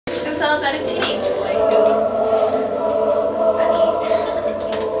tell about a teenage boy who was funny.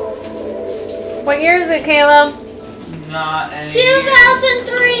 What year is it, Caleb? Not any.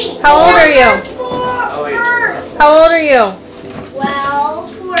 2003. How old are you? Oh, wait. How old are you?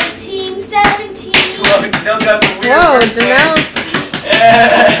 12, 14, 17. Whoa, Janelle's got some weird Whoa, birthday. Janelle's.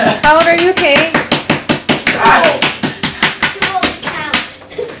 Yeah. How old are you, Kate? Too old to count.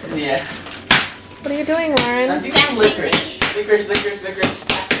 Yeah. What are you doing, Lauren? I think it's licorice. Licorice.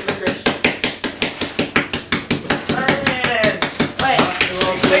 Pass the licorice. Man. What? A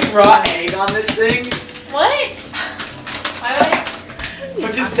little thick raw egg on this thing. What? Why would I?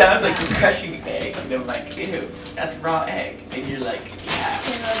 Which just sounds like you're crushing egg. And they're like, ew, that's raw egg. And you're like, yeah.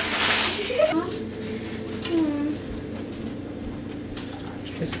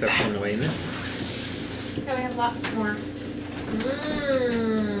 This stuff's in the way, isn't it? Yeah, we have lots more.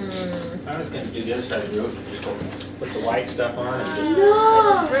 Mmm. I was going to do the other side of the roof. Just go put the white stuff on and just...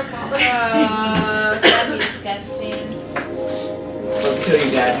 No. That'd be disgusting. Let's kill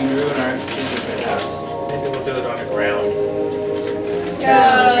you, Dad. You ruin our gingerbread house. Maybe we'll do it on the ground.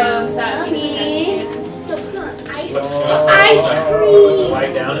 Gross. That would be Mommy. disgusting. No, put on ice. Oh, Ice Put the cream.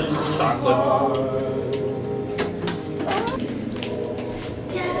 white down and chocolate.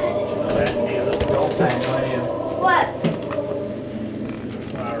 Dad. That little gold thing on you. What?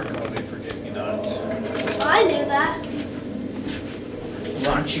 Flower called me forget-me-nots. I knew that.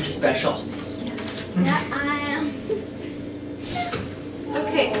 Aren't you special? That I am.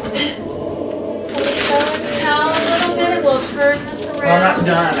 Okay. Can we go and tell a little bit and we'll turn this around? Well, I'm not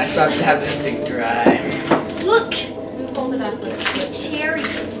done. I still have to have this thing dry. Look. Hold it up.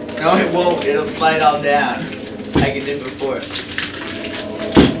 Cherries. No, it won't. It'll slide all down. Like it did before.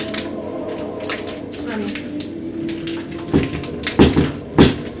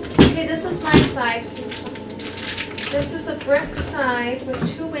 Okay, this is my side. This is a brick side with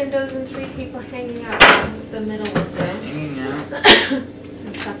 2 windows and 3 people hanging out in the middle window. Hanging out.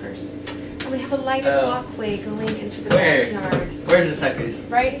 And suckers. And we have a lighted Oh. walkway going into the Where? backyard. Where's the suckers?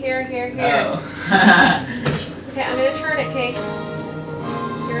 Right here, here, here. Oh. Okay, I'm gonna turn it, Kate.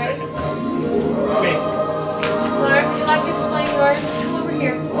 You ready? Okay. Lauren, would you like to explain yours? Come over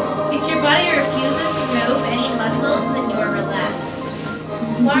here. If your body refuses to move any muscle, then you are relaxed.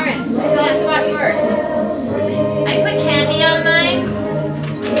 Lauren, tell us about yours. I put candy on mine.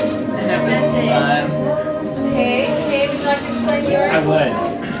 That's it. Okay, Kate, would you like to explain yours? I would.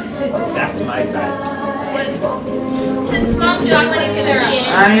 That's my side. Since mom's chocolate is syrup.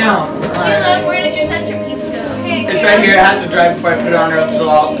 I know. Hey, look, where did your centerpiece go? Okay, It's right here. I have to dry before I put it on, or else it'll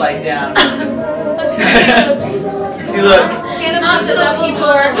all slide down. Let's go. Caleb's. See, look. Caleb Mom's has a little double people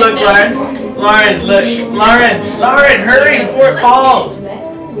door. are Look, Lauren. Lauren, look. Lauren, hurry before it falls. Show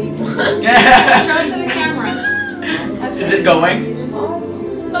it to the camera. That's Is it going?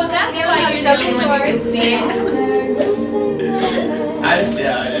 Oh, that's Caleb why has you're double doing when you doors. can see it. I just,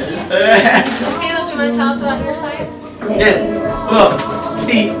 yeah, it is. Caleb, do you want to tell us about your side? Yes. Well,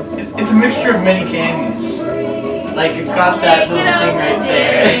 see, it's a mixture of many candies. Like, it's got that little thing right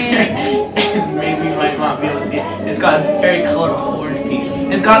there. And maybe you might not be able to see it. It's got a very colorful orange piece.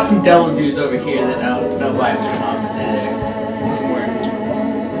 And it's got some devil dudes over here that I don't know why I put them on. They're there. Some worms.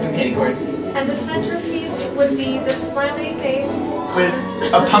 Some candy corn. And the centerpiece would be the smiley face. With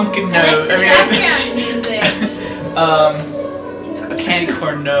a pumpkin nose. Background music. It's a candy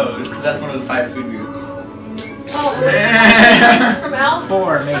corn nose, because that's one of the 5 food groups. Oh, it's from Alpha.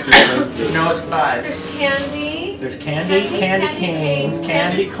 4 major food. No, it's 5. There's candy. There's candy, candy canes,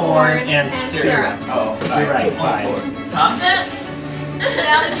 candy corn, and syrup. Oh, sorry. You're right, 5. Huh?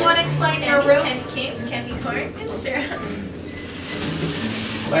 Now, did you want to explain your roof? Candy canes, candy corn, and syrup.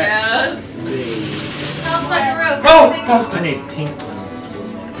 Let's Gross. see. Tell us about your roof. Oh, that's I need pink ones.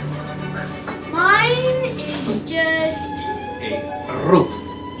 Mine is just, A roof.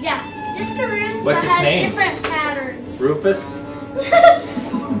 yeah, just a roof What's that its has name? different patterns. Rufus?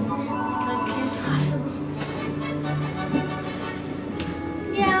 Impossible.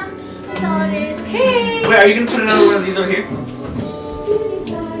 Yeah, that's all it is. Hey. Wait, are you gonna put another one of these over here?